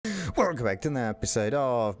Welcome back to another episode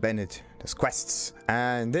of Bennett Does Quests,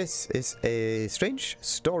 and this is a strange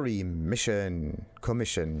story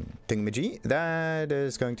commission thingamajig that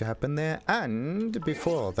is going to happen there. And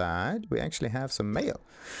before that, we actually have some mail.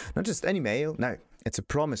 Not just any mail, no, it's a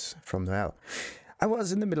promise from Noelle. I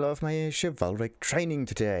was in the middle of my chivalric training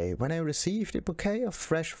today when I received a bouquet of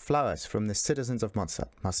fresh flowers from the citizens of Mondstadt.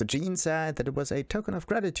 Master Jean said that it was a token of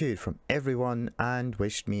gratitude from everyone and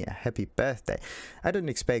wished me a happy birthday. I don't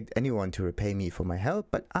expect anyone to repay me for my help,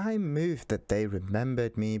 but I'm moved that they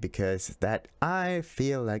remembered me because that I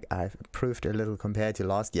feel like I've improved a little compared to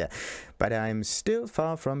last year, but I'm still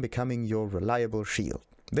far from becoming your reliable shield.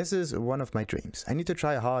 This is one of my dreams. I need to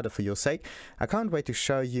try harder for your sake. I can't wait to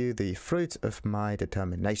show you the fruits of my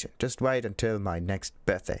determination. Just wait until my next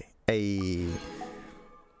birthday. Hey.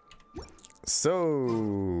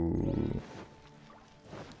 So.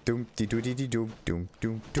 Doom dee doo dee dee doom doom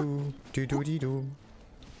doom doo doo doo dee doo.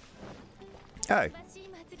 Oh.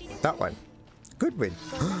 That one. Good win.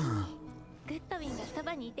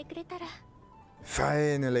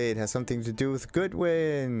 Finally, it has something to do with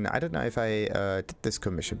Goodwin. I don't know if I did this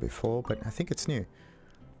commission before, but I think it's new.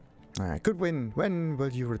 Goodwin, when will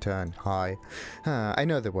you return? Hi. I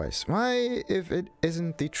know the voice. Why, if it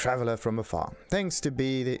isn't the traveler from afar? Thanks to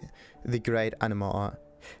be the great Anemo.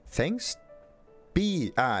 Thanks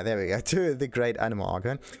there we go, to the great Anemo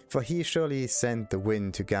Archon, for he surely sent the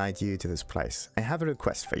wind to guide you to this place. I have a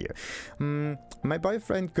request for you. My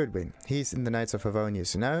boyfriend Goodwin, he's in the Knights of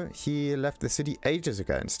Favonius, you know? He left the city ages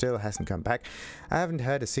ago and still hasn't come back. I haven't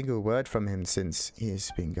heard a single word from him since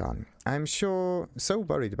he's been gone. I'm sure so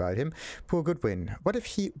worried about him. Poor Goodwin. What if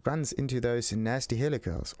he runs into those nasty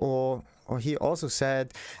helicals? Or he also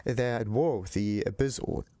said they're at war with the Abyss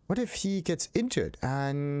Orc. What if he gets injured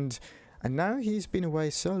and now he's been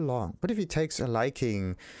away so long? What if he takes a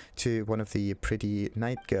liking to one of the pretty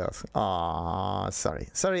night girls? Ah,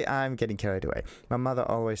 sorry, I'm getting carried away. My mother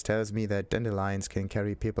always tells me that dandelions can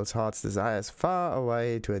carry people's heart's desires far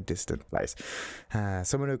away to a distant place.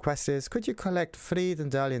 Someone requested, could you collect 3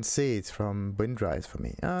 dandelion seeds from Windrise for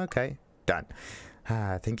me? Okay, done.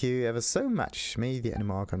 Thank you ever so much. May the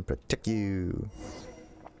Anemo Archon protect you.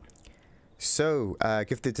 So,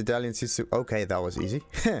 give the dandelion seeds to... Okay, that was easy.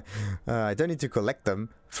 I don't need to collect them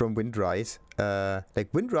from Windrise.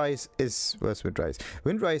 Like, Windrise is... Where's Windrise?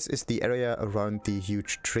 Windrise is the area around the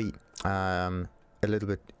huge tree. A little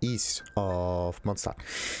bit east of Mondstadt.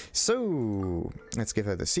 So, let's give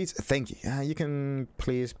her the seeds. Thank you. You can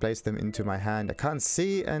please place them into my hand. I can't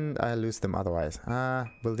see and I lose them otherwise.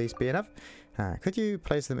 Will these be enough? Could you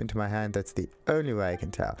place them into my hand? That's the only way I can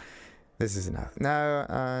tell. This is enough. Now,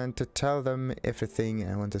 to tell them everything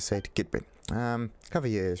I want to say to Goodwin. Cover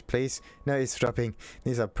your ears, please. No eavesdropping.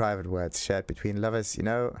 These are private words shared between lovers, you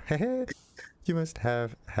know. You must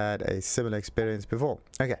have had a similar experience before.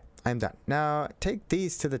 Okay, I'm done. Now, take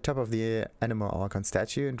these to the top of the Anemo Archon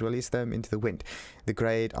statue and release them into the wind. The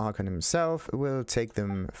great Archon himself will take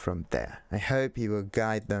them from there. I hope he will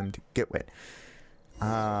guide them to Goodwin.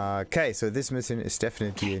 Okay, so this mission is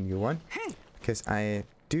definitely a new one, because I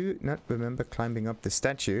do not remember climbing up the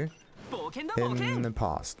statue in the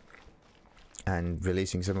past and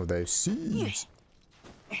releasing some of those seeds.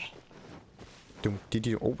 Oh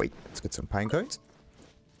wait, let's get some pine cones.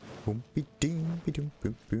 Oh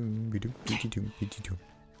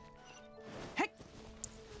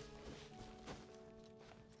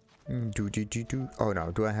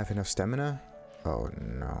no, do I have enough stamina? Oh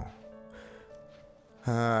no.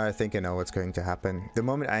 I think I know what's going to happen. The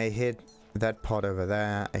moment I hit that pot over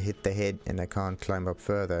there, I hit the head and I can't climb up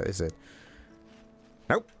further, is it?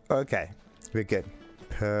 Nope. Okay. We're good.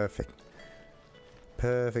 Perfect.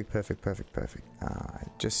 Perfect. I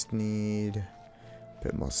just need a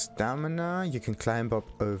bit more stamina. You can climb up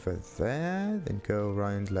over there, then go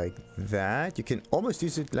around like that. You can almost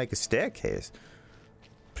use it like a staircase.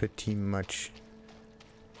 Pretty much.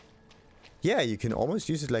 Yeah, you can almost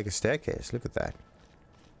use it like a staircase. Look at that.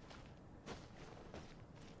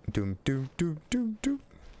 Doom.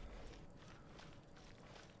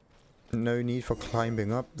 No need for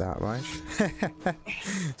climbing up that much.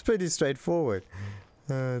 It's pretty straightforward.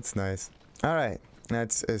 It's nice. Alright,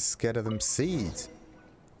 let's scatter them seeds.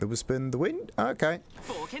 The whisper in the wind? Okay.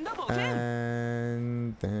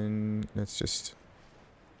 And then let's just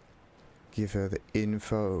give her the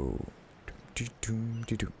info.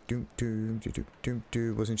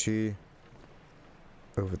 Wasn't she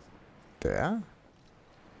over there?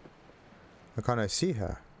 How can't I see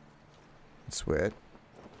her? It's weird.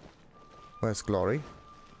 Where's Glory?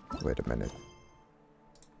 Wait a minute.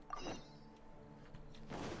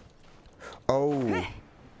 Oh!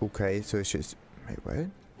 Okay, so it's just... Wait, what?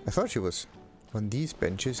 I thought she was on these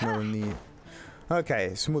benches, not on the... Okay,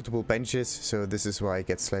 it's multiple benches, so this is why it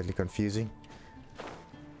gets slightly confusing.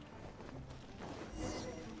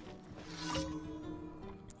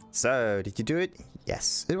 So, did you do it?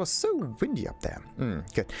 Yes. It was so windy up there.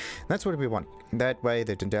 Good. That's what we want. That way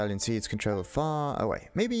the Dandelion seeds can travel far away.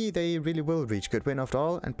 Maybe they really will reach Goodwin after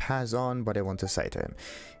all and pass on what I want to say to him.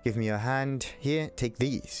 Give me your hand. Here, take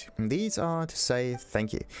these. These are to say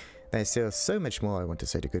thank you. There's still so much more I want to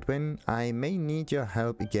say to Goodwin. I may need your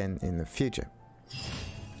help again in the future.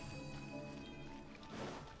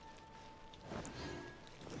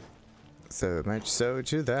 So much so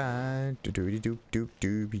to that.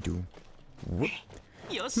 Do-do-do-do-do-do-do.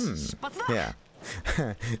 Yeah.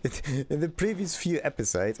 In the previous few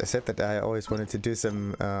episodes, I said that I always wanted to do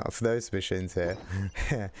some of those missions here.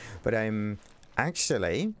 But I'm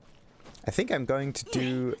actually... I think I'm going to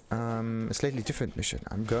do a slightly different mission.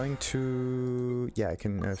 I'm going to... Yeah, I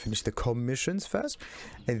can finish the commissions first.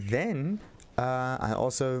 And then I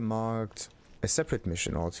also marked a separate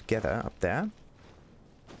mission altogether up there.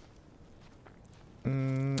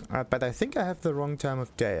 But I think I have the wrong time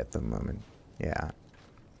of day at the moment. Yeah.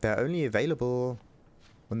 They're only available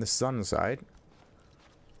on the sun side.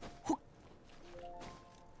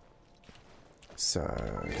 So,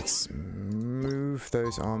 let's move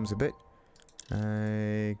those arms a bit.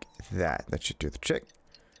 Like that. That should do the trick.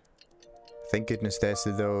 Thank goodness there's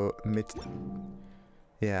a little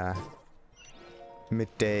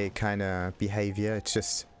midday kind of behavior. It's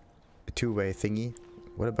just a two-way thingy.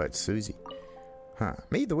 What about Susie? Huh.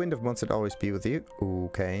 May the wind of Mondstadt always be with you.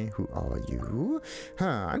 Okay, who are you?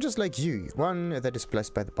 Huh, I'm just like you. One that is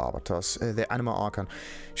blessed by the Barbatos, the Anemo Archon.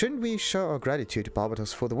 Shouldn't we show our gratitude to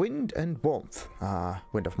Barbatos for the wind and warmth?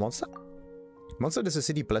 Wind of Mondstadt? Mondstadt is a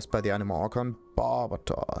city blessed by the Anemo Archon,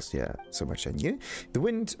 Barbatos. Yeah, so much I knew. The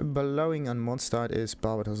wind blowing on Mondstadt is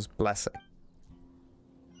Barbatos' blessing.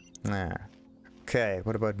 Okay,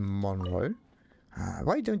 what about Monroe?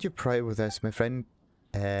 Why don't you pray with us, my friend?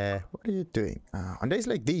 What are you doing? On days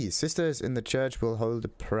like these, sisters in the church will hold a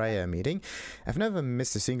prayer meeting. I've never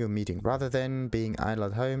missed a single meeting. Rather than being idle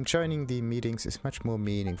at home, joining the meetings is much more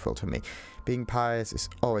meaningful to me. Being pious is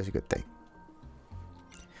always a good thing.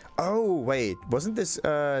 Oh, wait. Wasn't this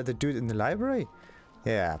the dude in the library?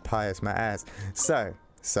 Yeah, pious my ass. So,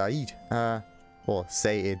 Sayid. Or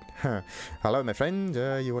Sayid. Hello, my friend.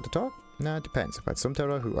 You want to talk? No, it depends. About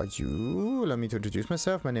Sumterra, who are you? Allow me to introduce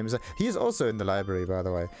myself. My name is... He is also in the library, by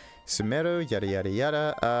the way. Sumero, yada yada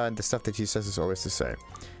yada. The stuff that he says is always the same.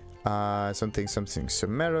 Something something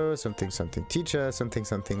Sumero, something something teacher, something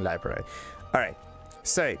something library. Alright,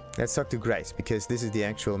 so let's talk to Grace, because this is the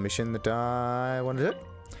actual mission that I want to do.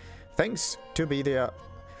 Thanks to be there.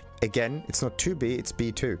 Again, it's not to be, it's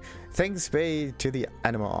B2. Thanks be to the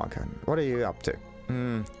Anemo Archon. What are you up to?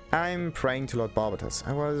 I'm praying to Lord Barbatos.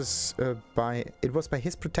 It was by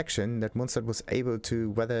his protection that Mondstadt was able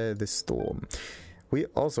to weather the storm. We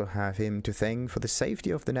also have him to thank for the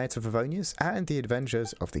safety of the Knights of Avonius and the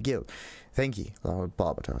adventures of the guild. Thank you, Lord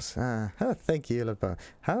Barbatos. Thank you, Lord Barbatos.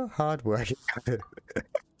 How hard work.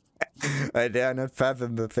 I dare not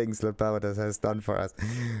fathom the things Lord Barbatos has done for us.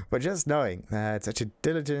 But just knowing that such a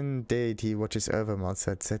diligent deity watches over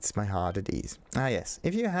Mondstadt sets my heart at ease. Yes,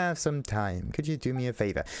 if you have some time, could you do me a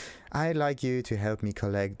favor? I'd like you to help me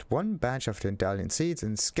collect one batch of Dandelion seeds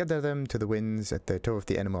and scatter them to the winds at the top of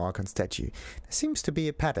the Anemo Archon statue. There seems to be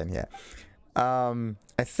a pattern here.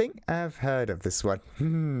 I think I've heard of this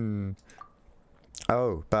one.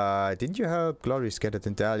 Oh, but didn't you help Glory scatter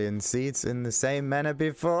Dandelion seeds in the same manner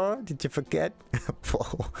before? Did you forget?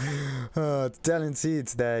 Dandelion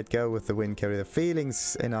seeds that go with the wind carry the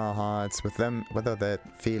feelings in our hearts with them, whether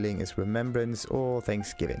that feeling is remembrance or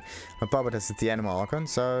thanksgiving. My Barbatos is the Anemo Archon,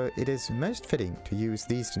 so it is most fitting to use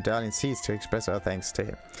these Dandelion seeds to express our thanks to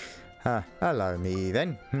him. Allow me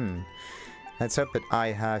then. Let's hope that I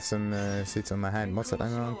have some seeds on my hand. What's that?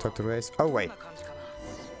 I'm gonna talk to Grace. Oh, wait.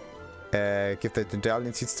 Give the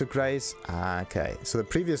Dandelion seeds to Grace. Okay, so the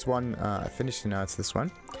previous one I finished, and now it's this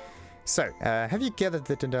one. So, have you gathered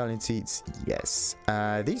the Dandelion seeds? Yes.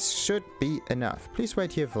 These should be enough. Please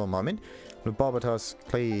wait here for a moment. Lord Barbatos,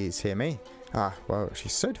 please hear me. Well,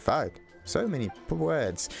 she's so defiant. So many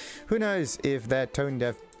words. Who knows if that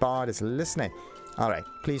tone-deaf bard is listening? Alright,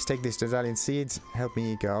 please take these Dandelion seeds. Help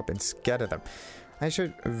me go up and scatter them. I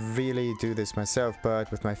should really do this myself,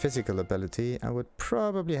 but with my physical ability, I would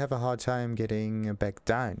probably have a hard time getting back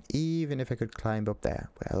down, even if I could climb up there.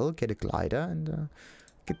 Well, get a glider and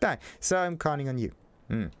get down. So I'm counting on you.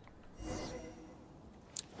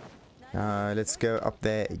 Let's go up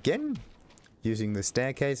there again, using the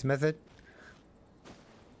staircase method.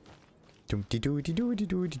 It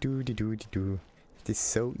is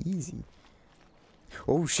so easy.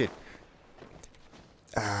 Oh shit.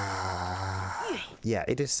 Yeah,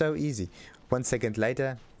 it is so easy. 1 second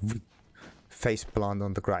later, face plant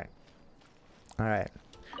on the ground. Alright.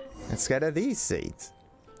 Let's scatter these seeds.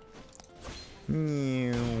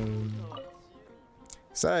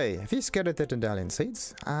 So, have you scattered the Dandelion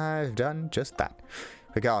seeds? I've done just that.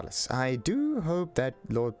 Regardless, I do hope that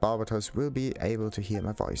Lord Barbatos will be able to hear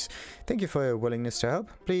my voice. Thank you for your willingness to help.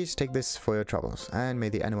 Please take this for your troubles, and may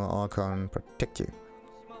the animal Archon protect you.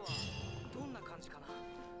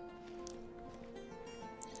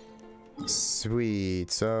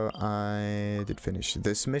 Sweet, so I did finish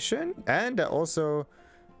this mission, and I also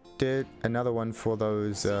did another one for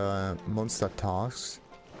those Mondstadt tasks,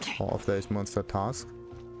 or of those Mondstadt tasks.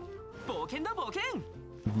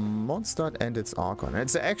 Mondstadt and its Archon.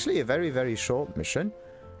 It's actually a very, very short mission.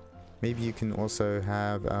 Maybe you can also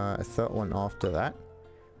have a third one after that.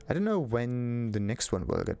 I don't know when the next one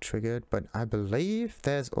will get triggered, but I believe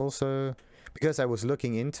there's also, because I was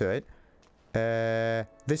looking into it,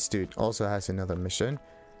 this dude also has another mission,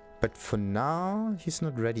 but for now he's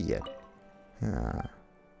not ready yet.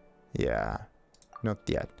 Yeah, not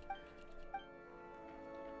yet.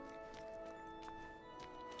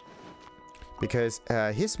 Because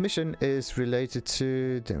his mission is related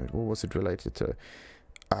to, damn it, what was it related to?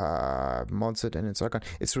 Mondstadt and its Archon.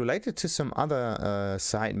 It's related to some other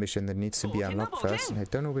side mission that needs to be unlocked first, and I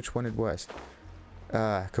don't know which one it was.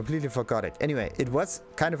 Completely forgot it. Anyway, it was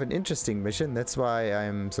kind of an interesting mission. That's why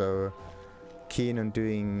I'm so keen on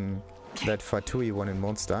doing that Fatui one in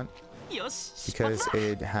Mondstadt, because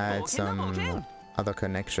it had some other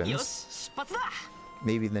connections.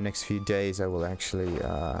 Maybe in the next few days I will actually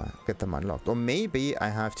get them unlocked. Or maybe I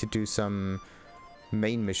have to do some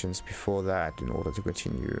main missions before that in order to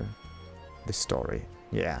continue the story.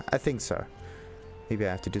 Yeah, I think so. Maybe I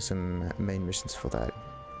have to do some main missions for that.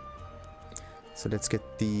 So let's get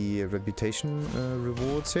the reputation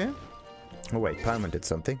rewards here. Oh wait, Paimon did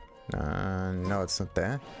something. No, it's not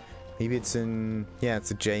there. Maybe it's in... yeah, it's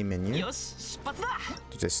a J menu. Did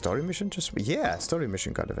the story mission just... yeah, story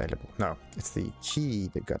mission got available. No, it's the key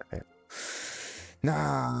that got available.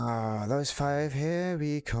 No, those 5 here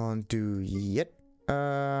we can't do yet.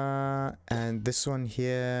 And this one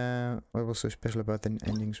here... what was so special about the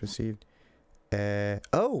endings received?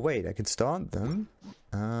 Oh, wait, I can start them.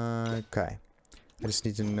 Okay. I just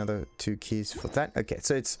need another 2 keys for that. Okay,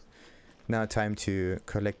 so it's now time to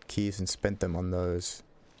collect keys and spend them on those...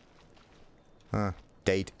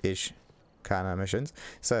 date-ish kind of missions.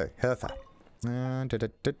 So, Hertha. Let's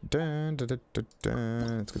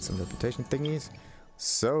get some reputation thingies.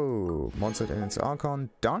 So, Mondstadt and its Archon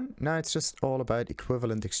done. Now it's just all about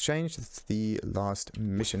equivalent exchange. That's the last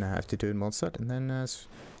mission I have to do in Mondstadt, and then it's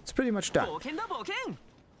pretty much done.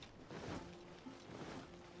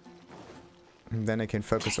 And then I can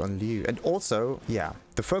focus on Liu. And also, yeah,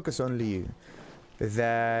 the focus on Liu.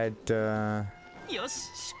 That...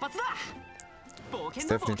 it's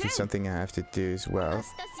definitely something I have to do as well.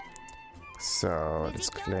 So let's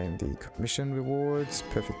claim the commission rewards.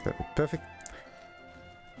 Perfect, perfect, perfect.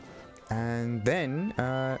 And then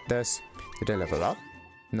there's... did I level up?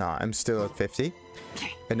 No, I'm still at 50.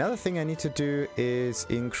 Another thing I need to do is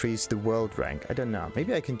increase the world rank. I don't know.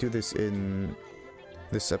 Maybe I can do this in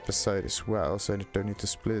this episode as well, so I don't need to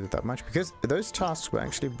split it that much, because those tasks were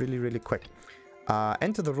actually really, really quick.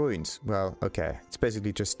 Enter the ruins. Well, okay. It's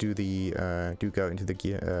basically just do the go into the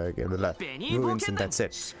ruins and that's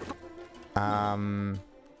it.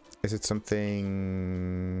 Is it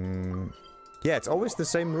something? Yeah, it's always the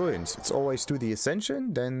same ruins. It's always do the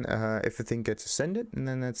Ascension, then everything gets ascended, and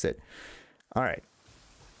then that's it. All right.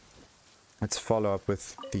 Let's follow up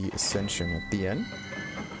with the Ascension at the end.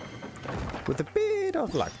 With a bit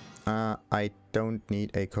of luck. I don't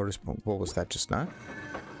need a correspond. What was that just now?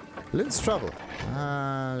 Little trouble.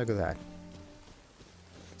 Look at that.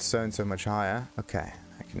 It's so much higher. Okay,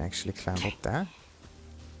 I can actually climb up there.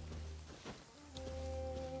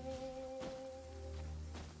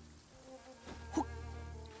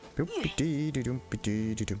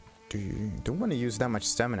 Don't want to use that much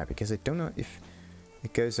stamina because I don't know if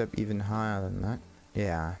it goes up even higher than that.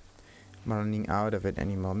 Yeah, I'm running out of it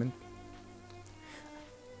any moment.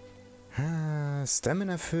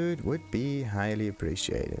 Stamina food would be highly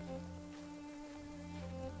appreciated.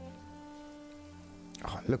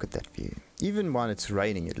 Oh, look at that view. Even when it's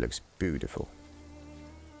raining, it looks beautiful.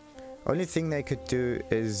 Only thing they could do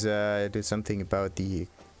is do something about the,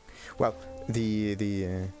 well,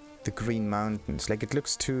 the green mountains. Like, it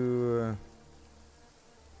looks too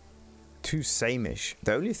sameish.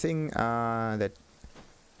 The only thing that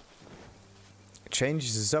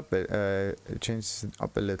changes it up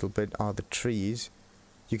a little bit are the trees.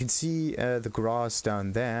 You can see the grass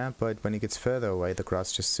down there, but when it gets further away, the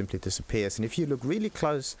grass just simply disappears. And if you look really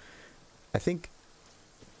close, I think,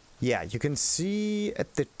 yeah, you can see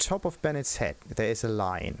at the top of Bennett's head there is a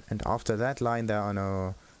line, and after that line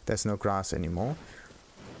there's no grass anymore.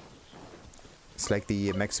 It's like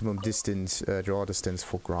the maximum distance, draw distance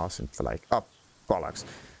for grass, and for like, oh, bollocks.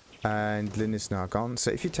 And Lynn is now gone.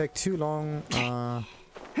 So if you take too long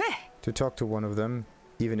to talk to one of them,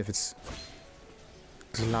 even if it's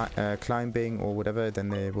climbing or whatever, then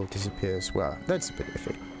they will disappear as well. That's a bit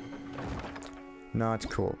iffy. Not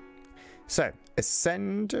cool. So,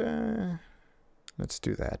 ascend. Let's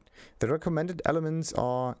do that. The recommended elements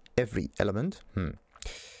are every element.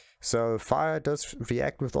 So, fire does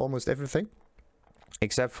react with almost everything,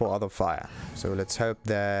 except for other fire. So, let's hope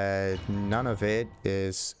that none of it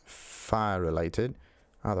is fire related.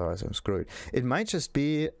 Otherwise, I'm screwed. It might just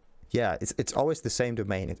be, yeah, it's always the same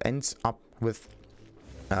domain. It ends up with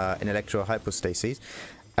an Electro Hypostasis,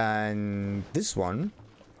 and this one.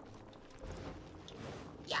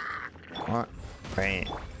 What?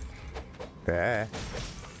 There.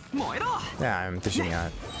 Yeah, I'm dishing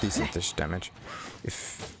out decent dish damage.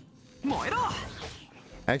 If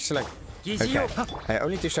actually, okay, I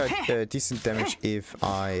only dish out decent damage if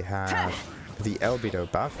I have the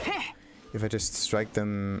albedo buff. If I just strike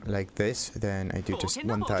them like this, then I do just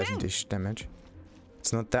 1000 dish damage.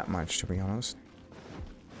 It's not that much, to be honest.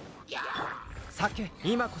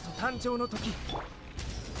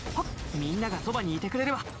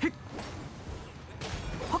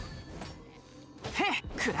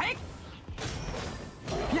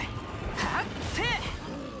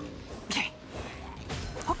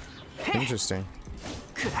 Interesting.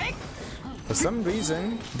 For some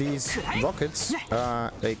reason, these rockets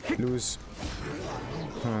like lose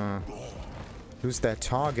their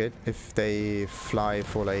target if they fly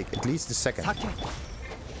for like at least a second.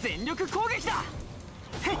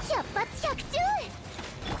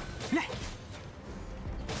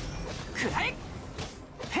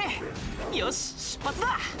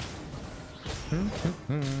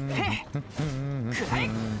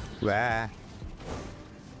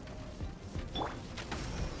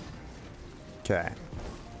 Okay.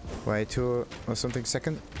 Wait 2 or something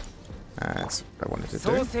second. That's what I wanted to do.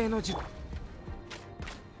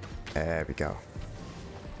 There we go.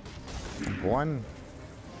 Number 1.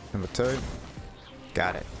 Number 2.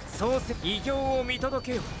 Got it.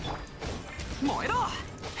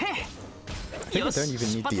 I think I don't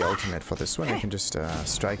even need the ultimate for this one. I can just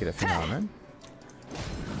strike it every now and then.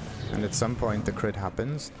 And at some point the crit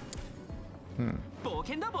happens.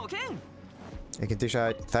 I can dish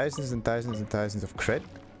out thousands and thousands and thousands of crit.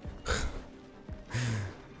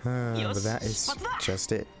 But that is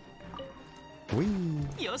just it. Whee!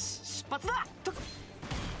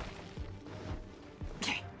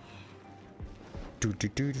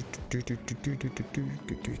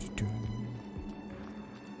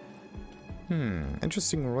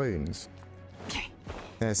 Interesting runes.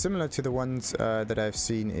 Similar to the ones that I've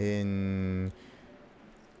seen in...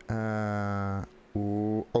 oh,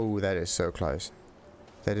 that is so close.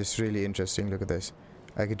 That is really interesting. Look at this.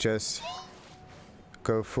 I could just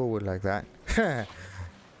go forward like that.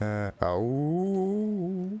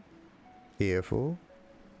 Oh, careful.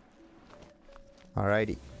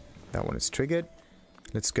 Alrighty, that one is triggered.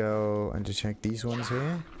 Let's go and just check these ones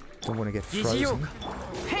here. Don't want to get frozen.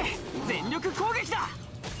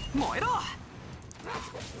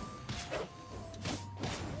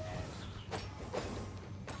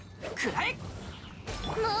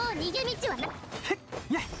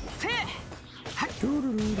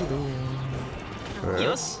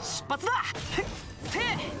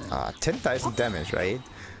 Ah, 10,000 damage, right?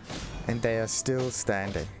 And they are still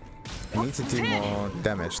standing. I need to do more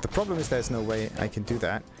damage. The problem is there's no way I can do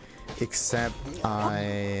that, except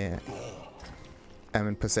I am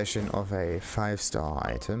in possession of a 5-star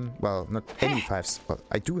item. Well, not any 5-star. Well,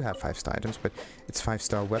 I do have 5-star items, but it's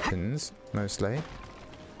 5-star weapons, mostly.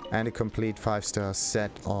 And a complete 5-star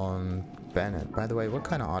set on Bennett. By the way, what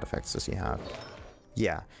kind of artifacts does he have?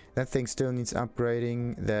 Yeah, that thing still needs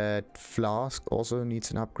upgrading. That flask also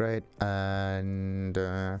needs an upgrade. And,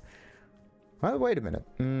 well, wait a minute.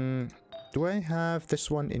 Do I have this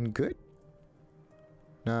one in good?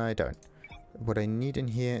 No, I don't. What I need in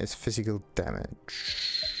here is physical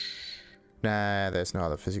damage. Nah, there's no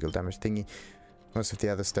other physical damage thingy. Most of the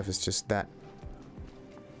other stuff is just that.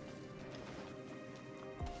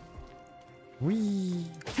 Whee!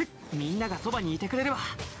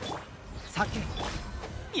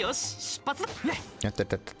 No.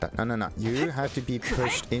 You have to be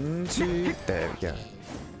pushed into... There we go.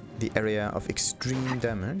 The area of extreme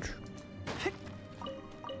damage.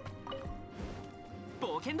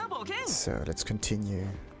 So let's continue.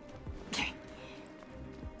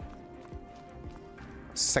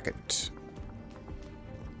 Second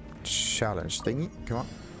challenge thingy. Come on.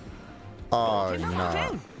 Oh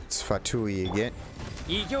no. It's Fatui again.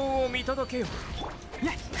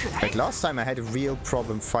 Like last time I had a real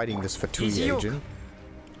problem fighting this Fatui agent.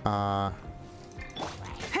 Ah,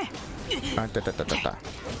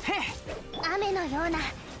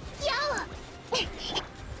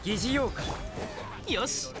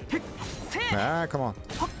 come on.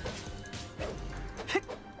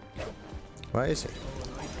 Where is it?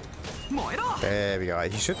 There we go.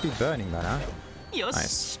 He should be burning by now.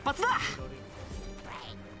 Nice.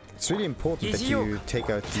 It's really important that you take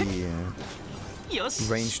out the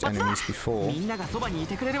ranged enemies before.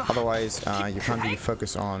 Otherwise, you can't really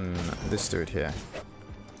focus on this dude here.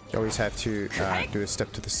 You always have to do a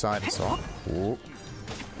step to the side and so on. Ooh.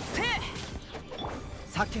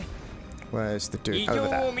 Where's the dude? Over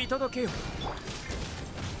there.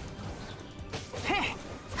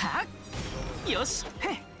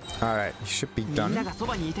 Alright, he should be done. Oh,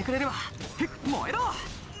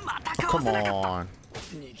 come on.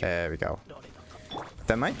 There we go.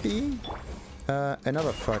 There might be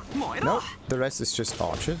another fight. Nope, the rest is just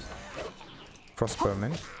archers.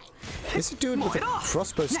 Crossbowmen. Is the dude with a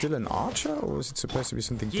crossbow still an archer, or is it supposed to be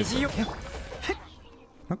something different?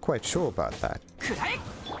 Not quite sure about that.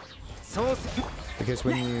 Because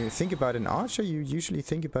when you think about an archer, you usually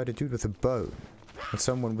think about a dude with a bow. And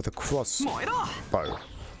someone with a crossbow.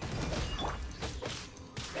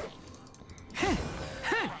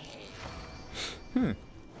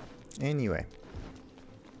 Anyway.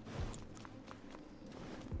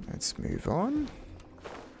 Let's move on.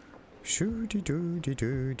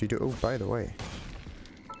 Shoo-dee-doo-dee-doo-dee-doo. Oh, by the way.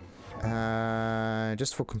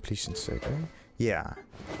 Just for completion's sake, right? Yeah.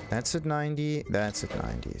 That's at 90, that's at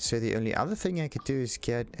 90. So the only other thing I could do is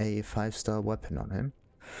get a 5-star weapon on him.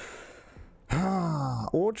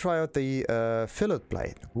 Or try out the fillet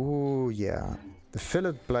blade. Ooh, yeah. The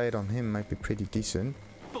fillet blade on him might be pretty decent.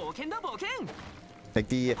 Like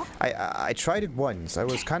the... I tried it once. I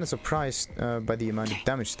was kind of surprised by the amount of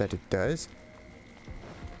damage that it does.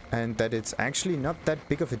 And that it's actually not that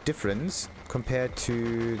big of a difference compared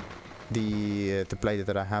to the blade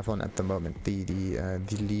that I have on at the moment. The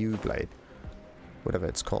Liu blade. Whatever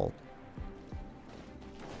it's called.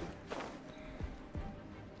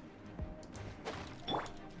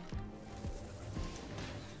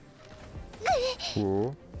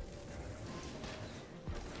 Ooh.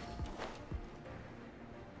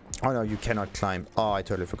 Oh no, you cannot climb. Oh, I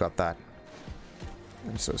totally forgot that.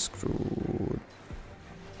 I'm so screwed.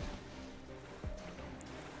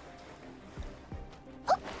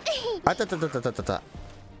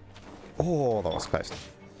 Oh, that was close.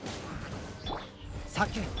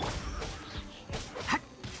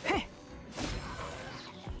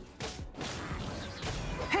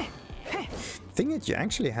 Thing that you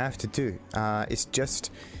actually have to do is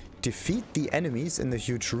just defeat the enemies in the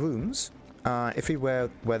huge rooms everywhere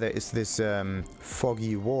where there is this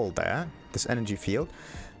foggy wall there, this energy field,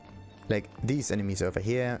 like these enemies over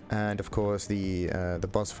here, and of course the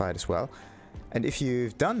boss fight as well. And if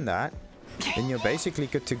you've done that, then you're basically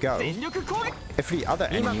good to go. Every other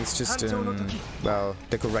enemy is just well,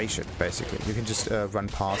 decoration basically. You can just run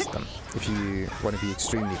past them if you want to be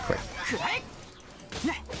extremely quick.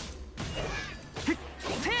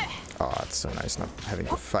 Oh, it's so nice not having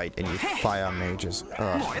to fight any fire mages.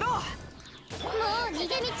 Oh.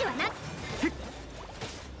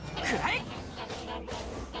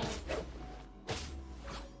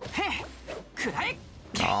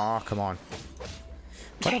 Oh, come on.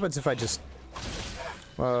 What happens if I just...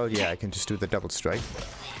 Well, yeah, I can just do the double strike.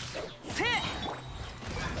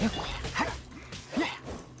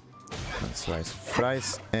 That's right.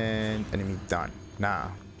 Thrice and enemy done.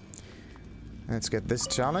 Now, let's get this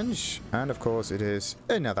challenge. And of course it is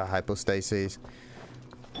another hypostasis.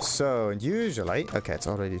 So, usually... Okay, it's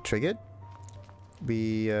already triggered.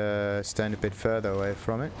 We stand a bit further away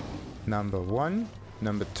from it. Number 1,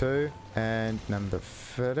 number 2, and number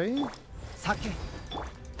 3.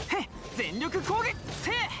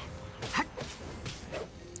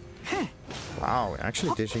 Wow, we're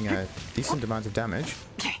actually dishing a decent amount of damage.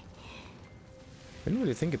 Didn't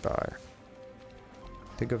really think about it.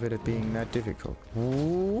 Think of it as being that difficult.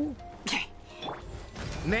 Ooh.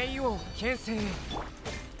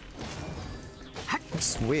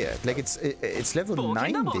 It's weird. Like it's level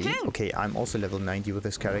 90. Okay, I'm also level 90 with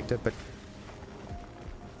this character, but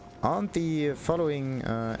Aren't the following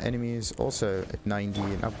enemies also at 90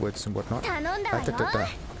 and upwards and whatnot?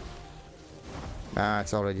 Ah,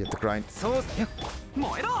 it's already at the grind.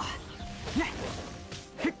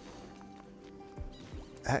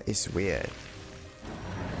 That is weird.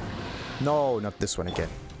 No, not this one again.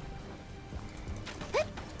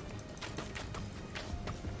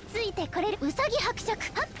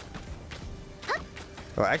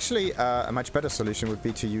 Well, actually, a much better solution would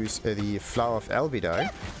be to use the Flower of Albedo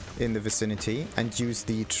in the vicinity and use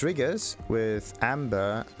the triggers with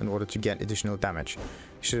Amber in order to get additional damage.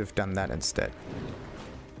 Should have done that instead.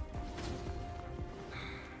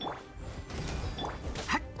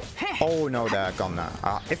 Oh no, they're gone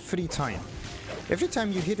now. Every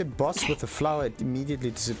time you hit a boss with a flower, it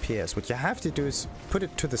immediately disappears. What you have to do is put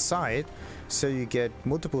it to the side so you get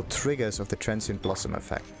multiple triggers of the transient blossom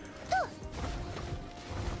effect.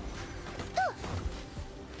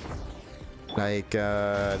 Like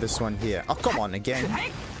this one here. Oh, come on, again.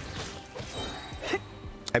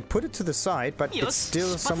 I put it to the side, but it's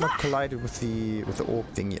still somewhat collided with the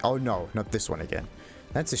orb thingy. Oh no, not this one again.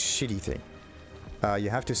 That's a shitty thing. You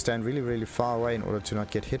have to stand really, really far away in order to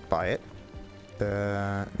not get hit by it.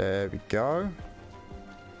 There we go.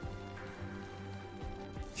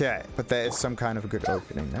 Okay, but there is some kind of a good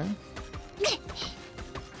opening there.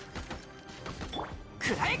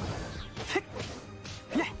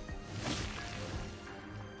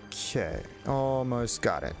 Okay, almost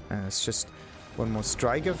got it. And it's just one more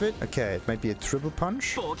strike of it. Okay, it might be a triple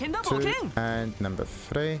punch. 2 and number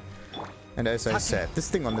 3. And as I said, this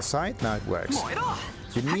thing on the side, now it works.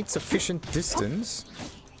 You need sufficient distance.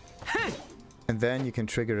 And then you can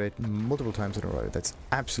trigger it multiple times in a row. That's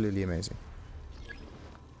absolutely amazing.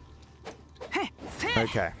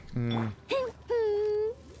 Okay.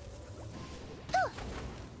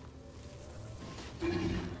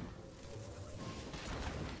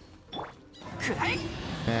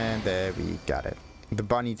 And there we got it. The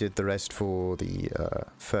bunny did the rest for the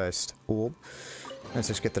first orb. Let's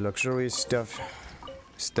just get the luxurious stuff.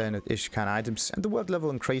 Standard-ish kind of items. And the world level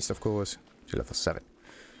increased, of course, to level 7.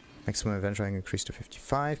 Maximum event rank increased to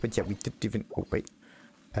 55. But yeah, we didn't even... Oh, wait.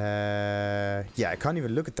 Yeah, I can't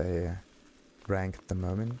even look at the rank at the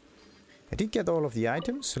moment. I did get all of the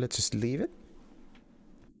items, so let's just leave it.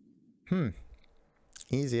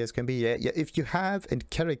 Easy as can be. Yeah, if you have a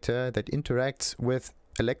character that interacts with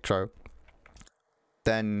Electro,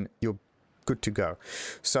 then you're good to go.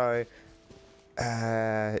 So,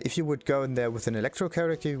 if you would go in there with an Electro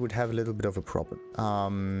character, you would have a little bit of a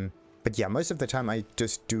problem. But yeah, most of the time I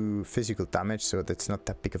just do physical damage, so that's not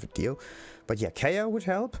that big of a deal. But yeah, KO would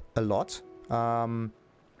help a lot.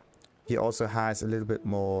 He also has a little bit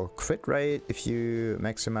more crit rate if you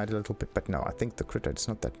maximize a little bit. But no, I think the crit rate is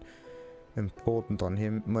not that important on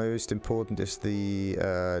him. Most important is the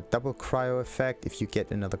double cryo effect if you get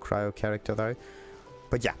another cryo character though.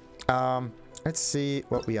 But yeah, let's see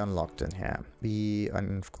what we unlocked in here. We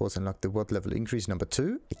of course unlocked the world level increase number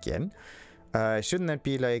 2 again. Shouldn't that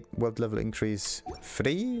be like world level increase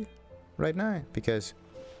 3 right now? Because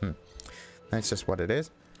that's just what it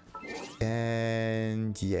is.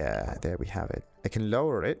 And yeah, there we have it. I can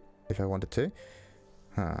lower it if I wanted to.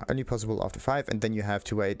 Only possible after 5, and then you have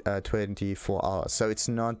to wait 24 hours. So it's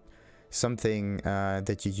not something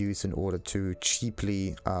that you use in order to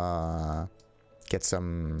cheaply get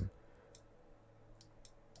some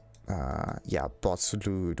yeah, boss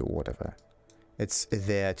loot or whatever. It's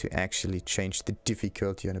there to actually change the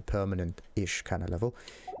difficulty on a permanent-ish kind of level.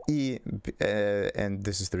 And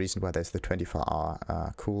this is the reason why there's the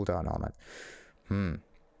 24-hour cooldown on it.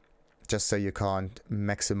 Just so you can't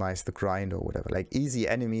maximize the grind or whatever. Like easy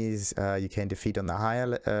enemies you can defeat on the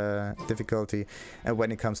higher difficulty, and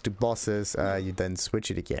when it comes to bosses you then switch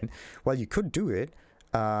it again. Well, you could do it,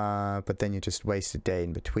 but then you just waste a day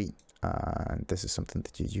in between. And this is something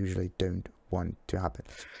that you usually don't want to happen.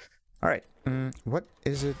 Alright, what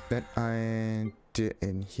is it that I did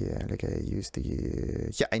in here? Like I used the...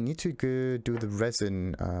 yeah, I need to go do the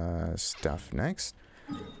resin stuff next.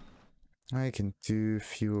 I can do a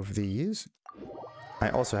few of these. I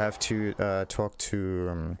also have to talk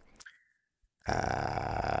to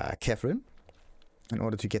Catherine in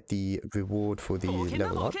order to get the reward for the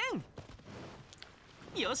level up.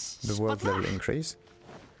 The world level increase.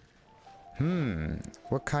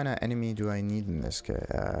 What kind of enemy do I need in this game?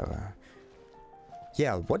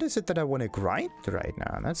 Yeah, what is it that I want to grind right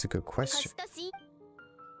now? That's a good question.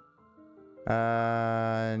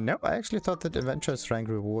 No, I actually thought that Adventurous rank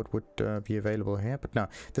reward would be available here, but no.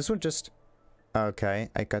 This one just... okay,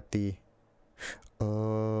 I got the...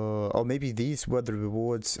 or maybe these were the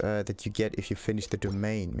rewards that you get if you finish the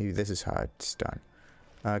domain. Maybe this is how it's done.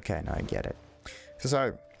 Okay, now I get it.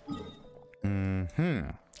 So,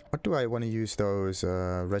 what do I want to use those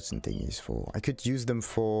resin thingies for? I could use them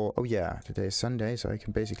for... Oh yeah, today is Sunday, so I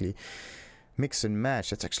can basically mix and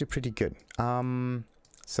match. That's actually pretty good.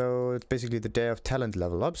 So it's basically the day of talent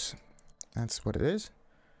level ups. That's what it is.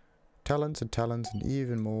 Talents and talents and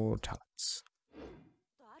even more talents.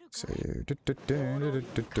 So...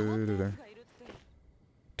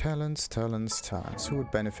 Talents, talents, talents. Who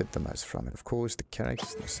would benefit the most from it? Of course, the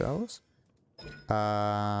characters themselves.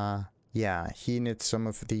 Yeah, he needs some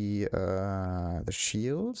of the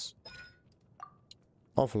shields.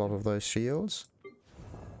 Awful lot of those shields.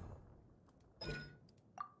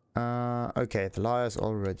 Okay, the liar's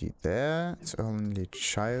already there. It's only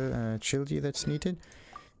Childy that's needed.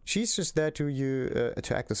 She's just there to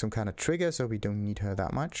act as some kind of trigger, so we don't need her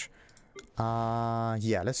that much.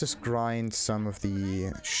 Yeah, let's just grind some of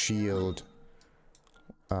the shield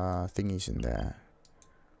thingies in there.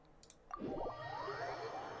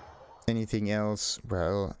 Anything else,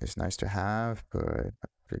 well, is nice to have, but not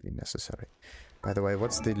really necessary. By the way,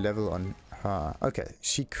 what's the level on her? Okay,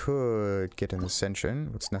 she could get an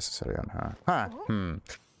Ascension. What's necessary on her?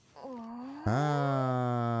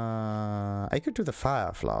 I could do the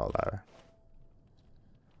Fire Flower, though.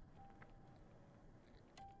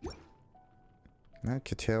 That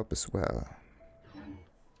could help as well.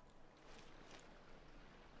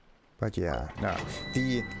 But yeah, no.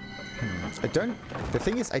 The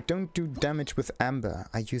thing is, I don't do damage with Amber.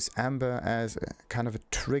 I use Amber as a kind of a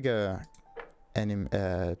trigger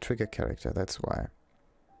trigger character, that's why.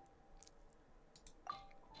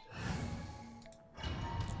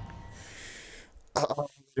 Wait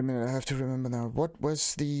a minute, I have to remember now. What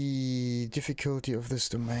was the difficulty of this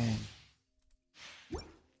domain?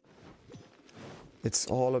 It's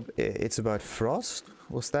about frost?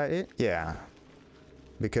 Was that it? Yeah.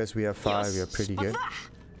 Because we have 5, we are pretty good.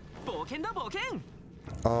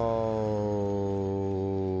 Oh,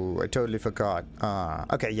 I totally forgot.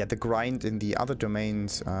 Okay, yeah, the grind in the other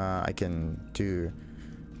domains I can do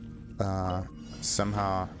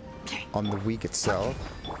somehow on the week itself.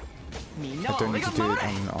 I don't need to do it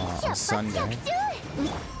on Sunday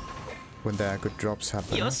when there are good drops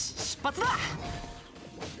happening. That's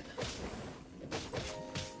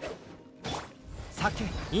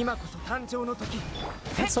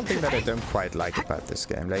something that I don't quite like about this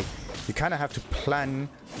game. Like, you kind of have to plan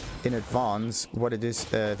in advance what it is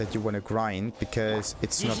that you want to grind, because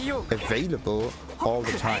it's not available all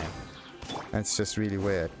the time. That's just really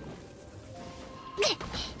weird.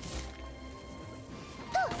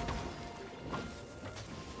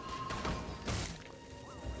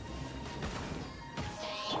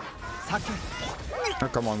 Oh,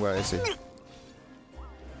 come on, where is he?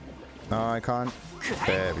 No, I can't.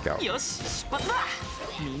 There we go.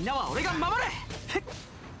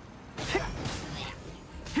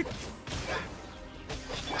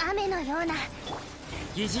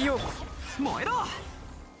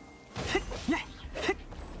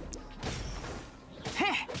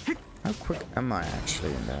 How quick am I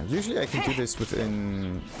actually in there? Usually I can do this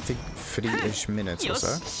within, I think, 3-ish minutes or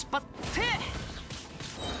so.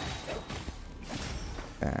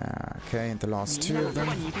 Okay, and the last 2 of them.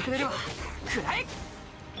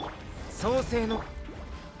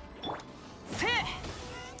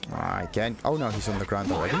 I can't. Oh no, he's on the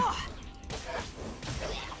ground already.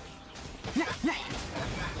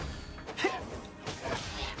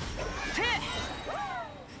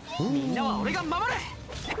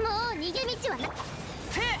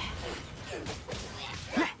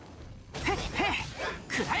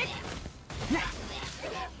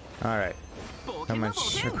 Alright.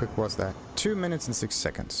 How quick was that? 2 minutes and 6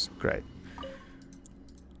 seconds. Great.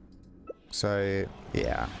 So,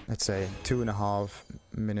 yeah, let's say 2.5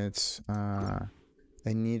 minutes I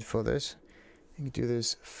need for this. I can do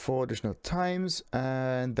this 4 additional times,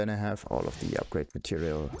 and then I have all of the upgrade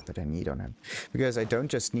material that I need on him. Because I don't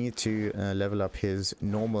just need to level up his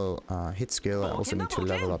normal hit skill, I also need to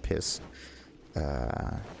level up his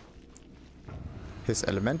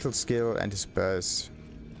elemental skill and his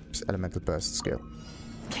elemental burst skill.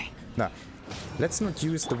 Now, let's not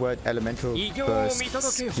use the word elemental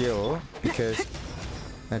burst skill, because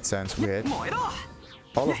that sounds weird.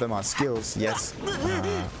 All of them are skills, yes,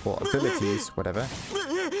 or abilities, whatever.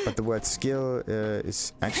 But the word skill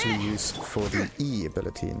is actually used for the E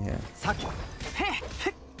ability in here.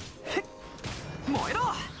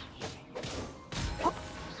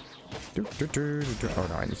 Oh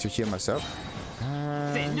no, I need to heal myself.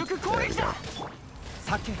 There we go.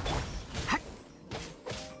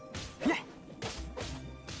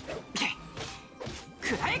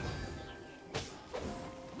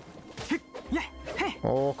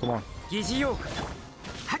 Oh, come on.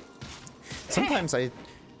 Sometimes I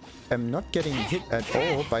am not getting hit at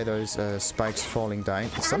all by those spikes falling down.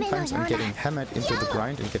 Sometimes I'm getting hammered into the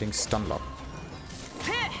ground and getting stun locked.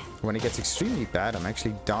 When it gets extremely bad, I'm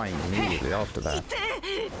actually dying immediately after that.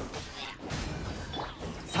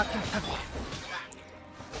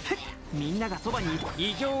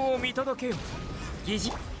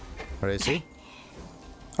 Where is he?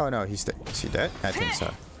 Oh no, he's dead. Is he dead? I think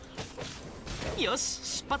so.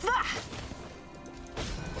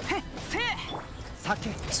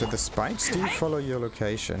 So the spikes do follow your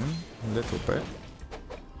location a little bit.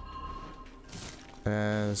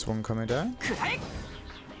 There's one coming down. I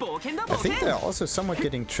think they're also somewhat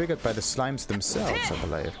getting triggered by the slimes themselves, I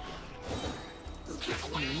believe.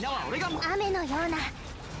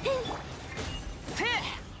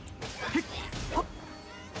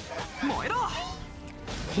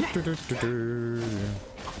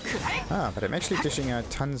 Ah, but I'm actually dishing out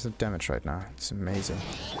tons of damage right now. It's amazing.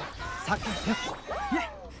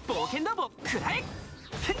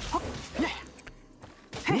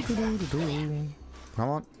 Come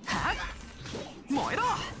on. I'm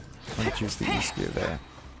gonna use the E skill there.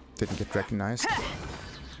 Didn't get recognized.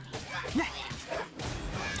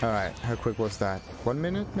 Alright, how quick was that? 1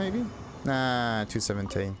 minute maybe? Nah,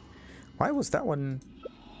 2:17. Why was that one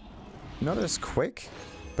not as quick?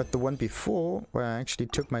 But the one before, where I actually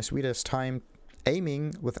took my sweetest time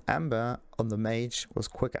aiming with Amber on the mage, was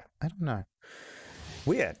quicker. I don't know.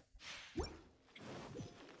 Weird.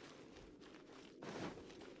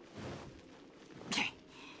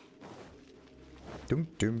 Dum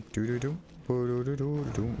dum doo doo dum doo doo doo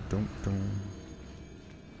dum dum dum.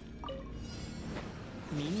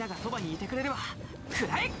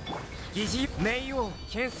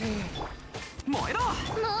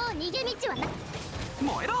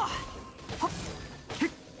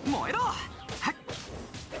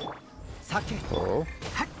 Oh.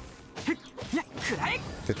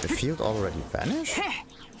 Did the field already vanish?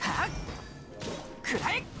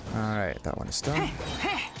 Alright, that one is done.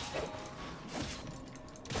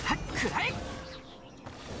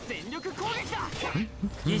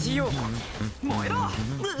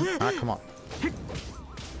 Ah, come on.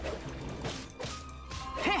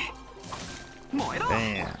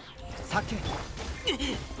 Damn.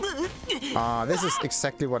 This is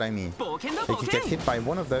exactly what I mean. Like you get hit by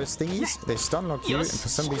one of those thingies, they stun lock you, and for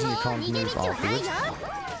some reason you can't move afterwards.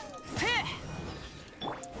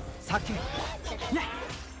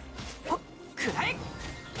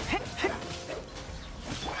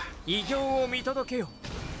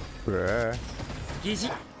 Bruh.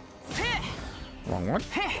 Wrong one.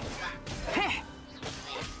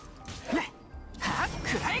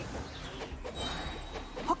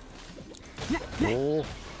 Oh.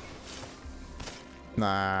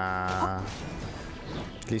 Nah.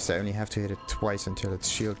 At least I only have to hit it twice until its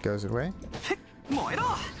shield goes away.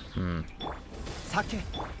 Hmm.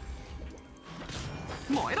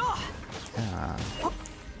 Ah.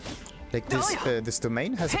 Like this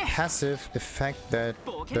domain has a passive effect that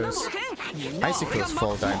those icicles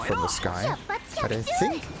fall down from the sky. But I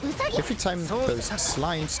think every time those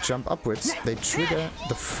slimes jump upwards, they trigger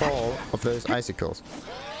the fall of those icicles.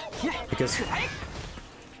 Because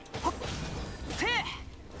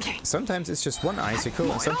sometimes it's just one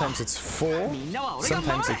icicle, and sometimes it's 4,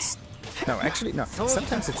 sometimes it's... No, actually, no.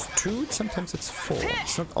 Sometimes it's 2, sometimes it's 4.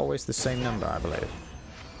 It's not always the same number, I believe.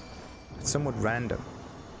 It's somewhat random.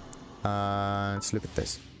 Let's look at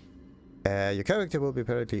this. Your character will be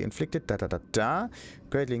periodically inflicted,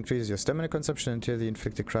 greatly increases your stamina consumption until the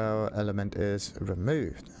inflicted cryo element is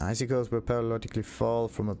removed. Icicles will periodically fall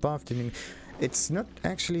from above. It's not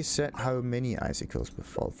actually said how many icicles will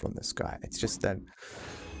fall from the sky. It's just that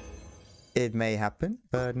it may happen,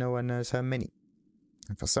 but no one knows how many.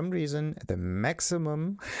 And for some reason, the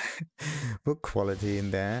maximum book quality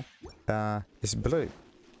in there is blue.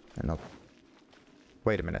 And not...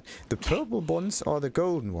 Wait a minute. The purple ones are the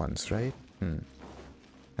golden ones, right?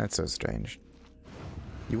 That's so strange.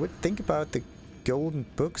 You would think about the golden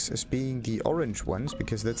books as being the orange ones,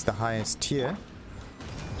 because that's the highest tier.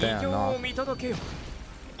 They are not.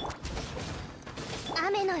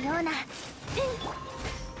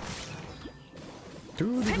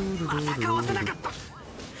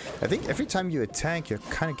 I think every time you attack, you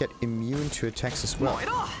kind of get immune to attacks as well.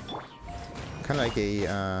 Kind of like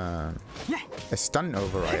a stun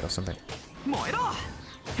override or something.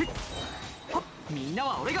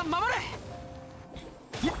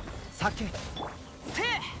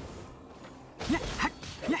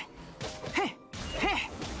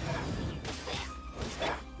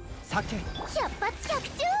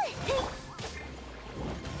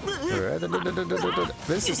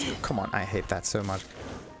 This is... Come on, I hate that so much.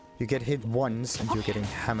 You get hit once and you're getting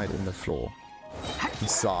hammered in the floor.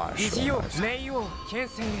 Massage. Come on.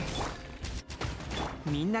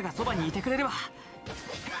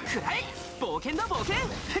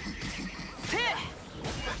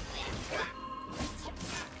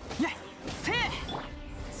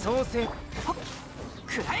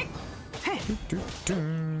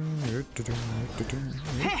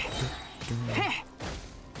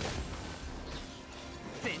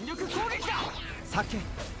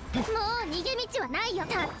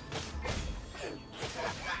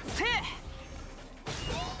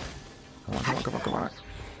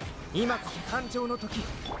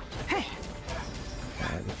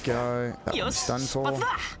 There we go. That one's done for.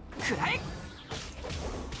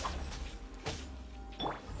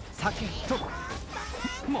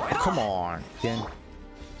 Come on, again.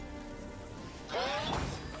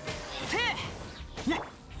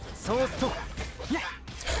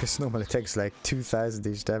 This normally takes like 2,000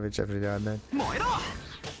 each damage every now and then.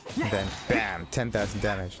 And then, bam, 10,000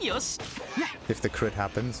 damage. If the crit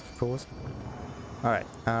happens, of course. Alright,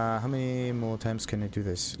 how many more times can I do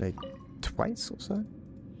this? Like, twice or so?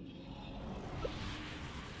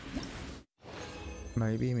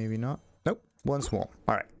 Maybe, maybe not. Nope, once more.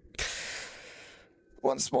 Alright.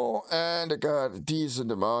 Once more, and I got a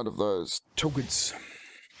decent amount of those tokens.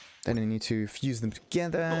 Then I need to fuse them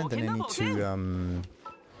together, then I need to,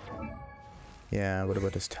 yeah, what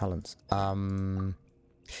about his talents?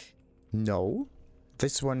 No.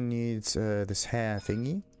 This one needs, this hair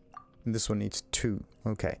thingy. And this one needs 2.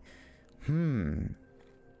 Okay.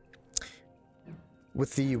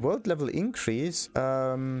 With the world level increase,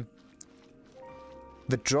 the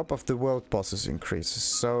drop of the world bosses increases.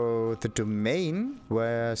 So the domain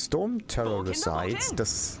where Storm Terror resides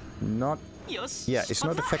does not... Yeah, it's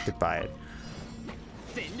not affected by it.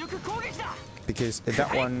 Because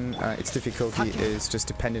that one, its difficulty is just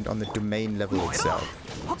dependent on the domain level itself.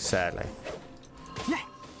 Sadly.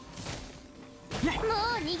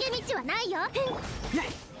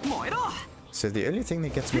 So the only thing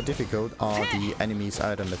that gets more difficult are the enemies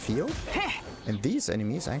out on the field. And these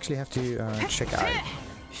enemies I actually have to check out.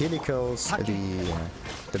 Helicals,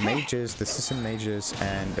 the mages, the system mages,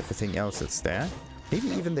 and everything else that's there. Maybe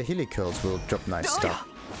even the helicals will drop nice stuff.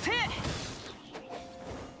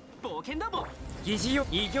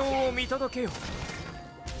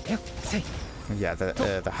 Yeah,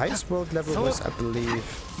 the highest world level was, I believe,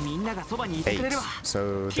 8.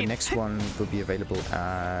 So the next one will be available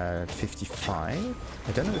at 55.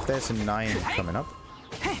 I don't know if there's a 9 coming up.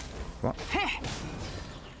 What?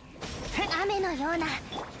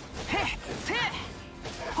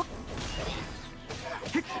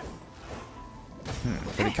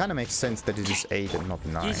 But it kind of makes sense that it is 8 and not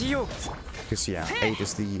 9. Because, yeah, 8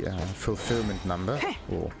 is the fulfillment number,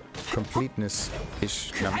 or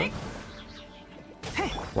completeness-ish number.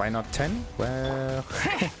 Why not 10? Well,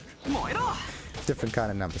 different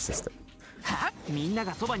kind of number system.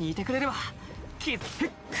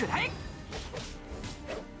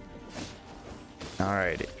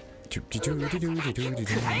 Alrighty.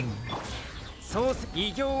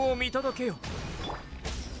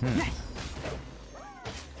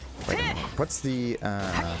 Wait a minute. What's the...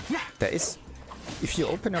 there is... If you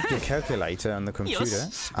open up your calculator on the computer,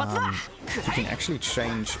 you can actually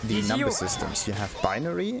change the number systems. You have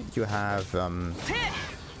binary, you have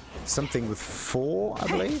something with 4, I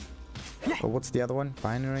believe. Or what's the other one?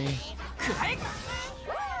 Binary.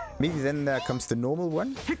 Maybe then there comes the normal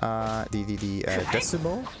one, the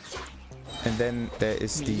decimal. And then there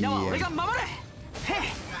is the...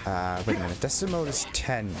 wait a minute, decimal is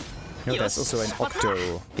 10. No, there's also an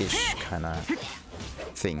octo-ish kind of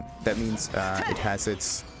thing. That means it has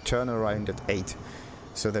its turnaround at 8.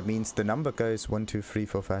 So that means the number goes 1, 2, 3,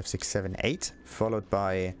 4, 5, 6, 7, 8, followed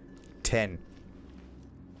by 10.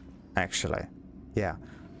 Actually. Yeah.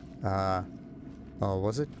 Oh,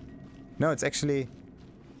 was it? No, it's actually...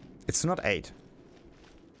 It's not 8.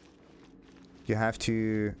 You have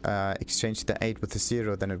to exchange the 8 with the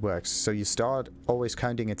 0, then it works. So you start always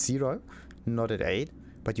counting at 0, not at 8.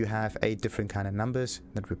 But you have 8 different kind of numbers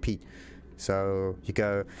that repeat. So you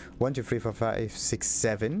go 1, 2, 3, 4, 5, 6,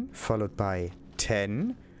 7, followed by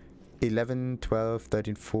 10, 11, 12,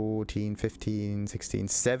 13, 14, 15, 16,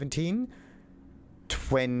 17,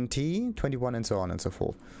 20, 21, and so on and so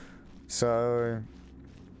forth. So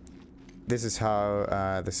this is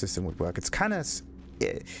how the system would work. It's kind of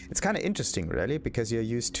interesting, really, because you're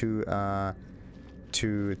used to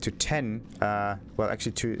 10, well,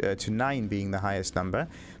 actually to 9 being the highest number,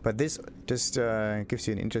 but this just gives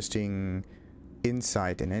you an interesting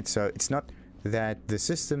insight in it. So it's not that the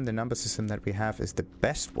system, the number system that we have is the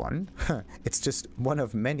best one. It's just one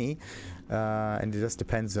of many, and it just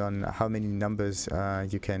depends on how many numbers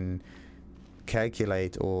you can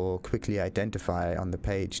calculate or quickly identify on the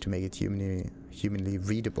page to make it humanly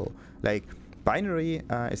readable. Like binary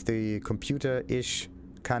is the computer-ish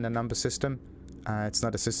kind of number system. It's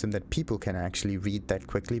not a system that people can actually read that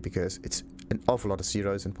quickly because it's an awful lot of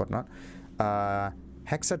zeros and whatnot.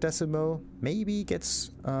 Hexadecimal maybe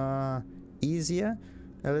gets easier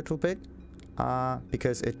a little bit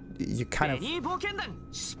because you kind of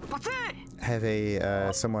have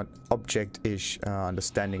a somewhat object-ish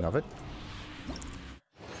understanding of it.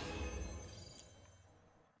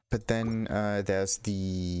 But then there's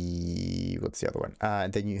the... what's the other one?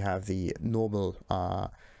 Then you have the normal,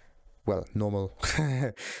 well, normal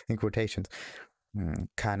in quotations,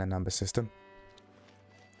 kind of number system.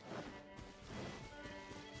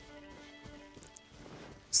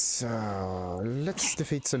 So, let's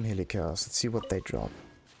defeat some Helicars. Let's see what they drop.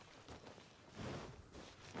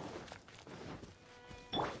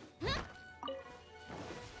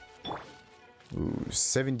 Ooh,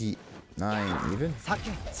 79 even.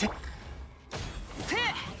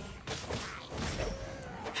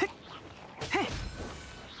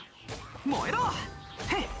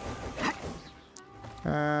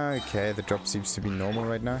 Okay, the drop seems to be normal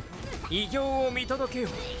right now.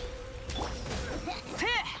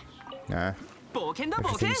 Nah,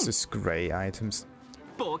 everything's just grey items.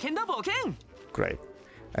 Great.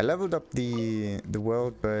 I leveled up the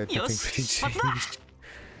world, but nothing really changed.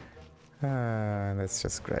 That's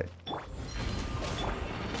just great.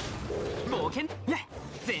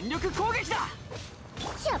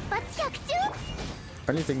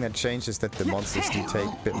 Only thing that changed is that the monsters do take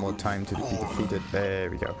a bit more time to be defeated. There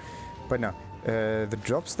we go. But no, the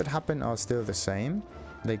drops that happen are still the same.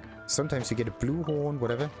 Like, sometimes you get a blue horn,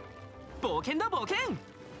 whatever.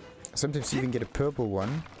 Sometimes you even get a purple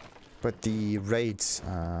one. But the rates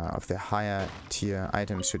of the higher tier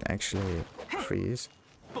items should actually increase.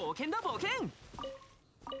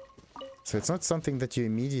 So it's not something that you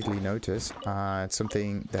immediately notice. It's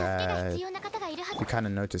something that you kind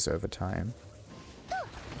of notice over time.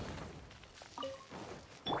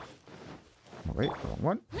 Oh, wait, wrong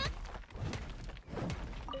one.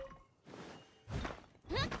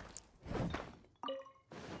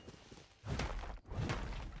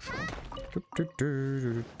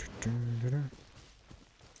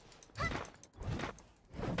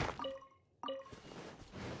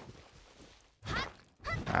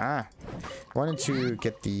 Ah, wanted to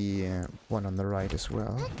get the one on the right as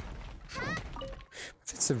well.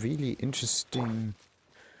 That's a really interesting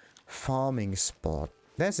farming spot.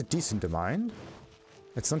 There's a decent amount.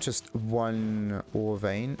 It's not just one ore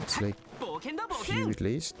vein, it's like a few at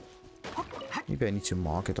least. Maybe I need to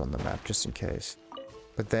mark it on the map just in case.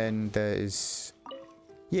 But then there is...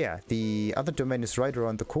 yeah, the other domain is right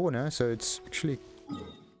around the corner, so it's actually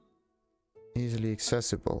easily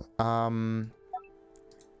accessible.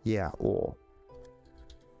 Yeah, ore.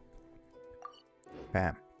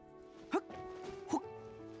 Bam.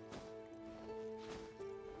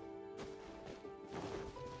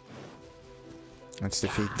 Let's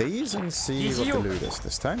defeat these and see what the loot is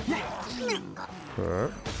this time.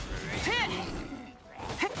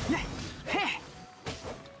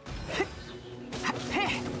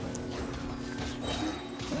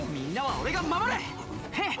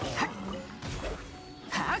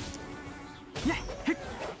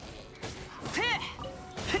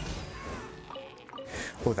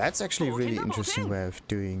 Oh, that's actually a really interesting way of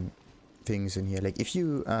doing things in here. Like, if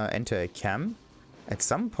you enter a camp, at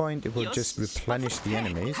some point it will just replenish the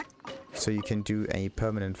enemies, so you can do a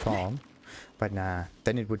permanent farm. But nah,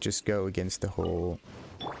 then it would just go against the whole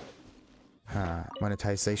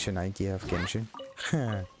monetization idea of Genshin.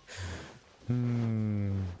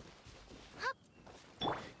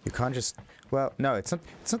 You can't just... well, no, it's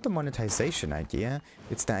not the monetization idea.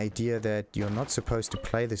 It's the idea that you're not supposed to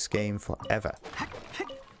play this game forever.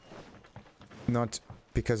 Not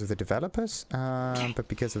because of the developers, but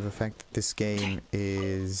because of the fact that this game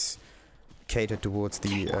is catered towards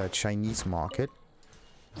the Chinese market.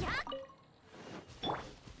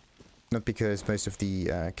 Not because most of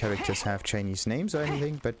the characters have Chinese names or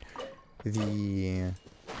anything, but the...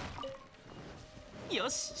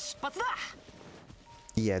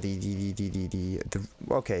 yeah,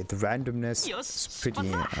 okay, the randomness is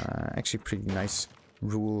pretty, actually pretty nice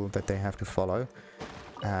rule that they have to follow.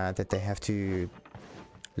 That they have to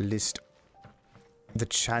list the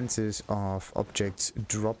chances of objects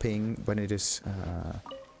dropping when it is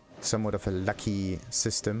somewhat of a lucky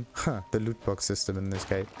system. The loot box system in this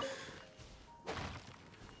case.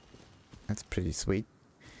 That's pretty sweet.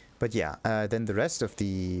 But yeah, then the rest of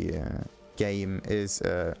the game is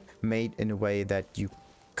made in a way that you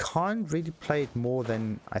can't really play it more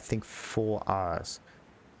than, I think, 4 hours.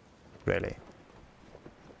 Really.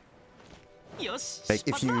 Like,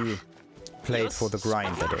 if you play it for the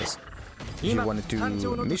grind, that is. If you want to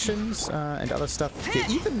do missions and other stuff. Yeah,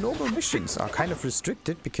 even normal missions are kind of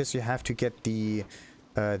restricted because you have to get the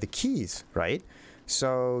keys, right?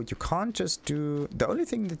 So you can't just do... The only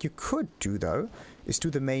thing that you could do, though, is do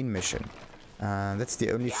the main mission. That's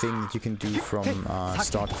the only thing that you can do from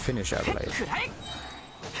start to finish, I believe.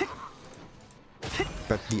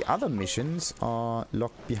 But the other missions are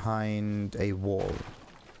locked behind a wall.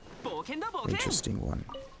 Interesting one.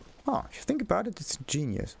 Oh, if you think about it, it's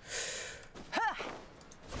genius.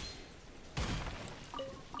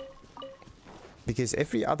 Because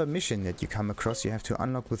every other mission that you come across, you have to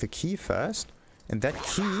unlock with a key first. And that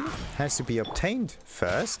key has to be obtained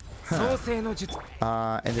first. And in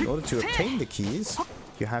order to obtain the keys,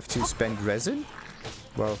 you have to spend resin.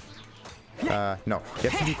 Well, no, you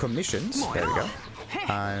have to do commissions. There we go.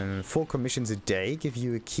 And 4 commissions a day give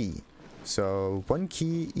you a key. So 1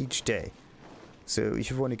 key each day. So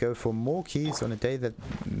if you want to go for more keys on a day, that,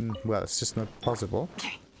 well, it's just not possible.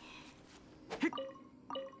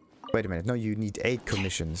 Wait a minute. No, you need 8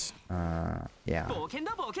 commissions. Yeah.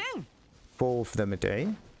 4 of them a day.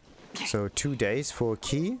 So 2 days for a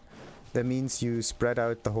key. That means you spread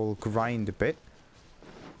out the whole grind a bit.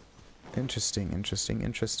 Interesting, interesting,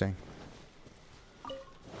 interesting.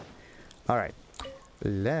 Alright.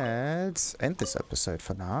 Let's end this episode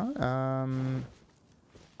for now.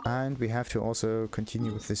 And we have to also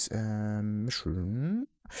continue with this mission.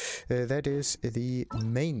 That is the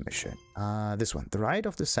main mission. This one. The Rite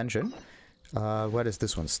of the Ascension. Where does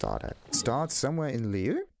this one start at? It starts somewhere in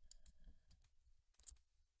Liu.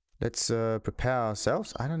 Let's prepare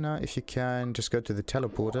ourselves. I don't know if you can just go to the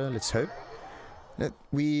teleporter. Let's hope that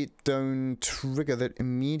we don't trigger that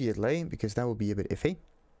immediately, because that would be a bit iffy.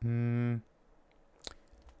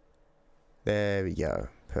 There we go.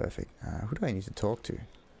 Perfect. Who do I need to talk to?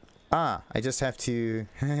 Ah, I just have to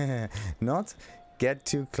not get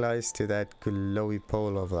too close to that glowy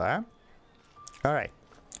pole over there. Alright.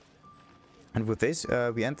 And with this,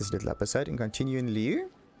 we end this little episode and continue in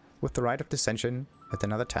Liu with the Rite of the Ascension at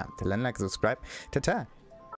another time. Till then, like, subscribe. Ta-ta!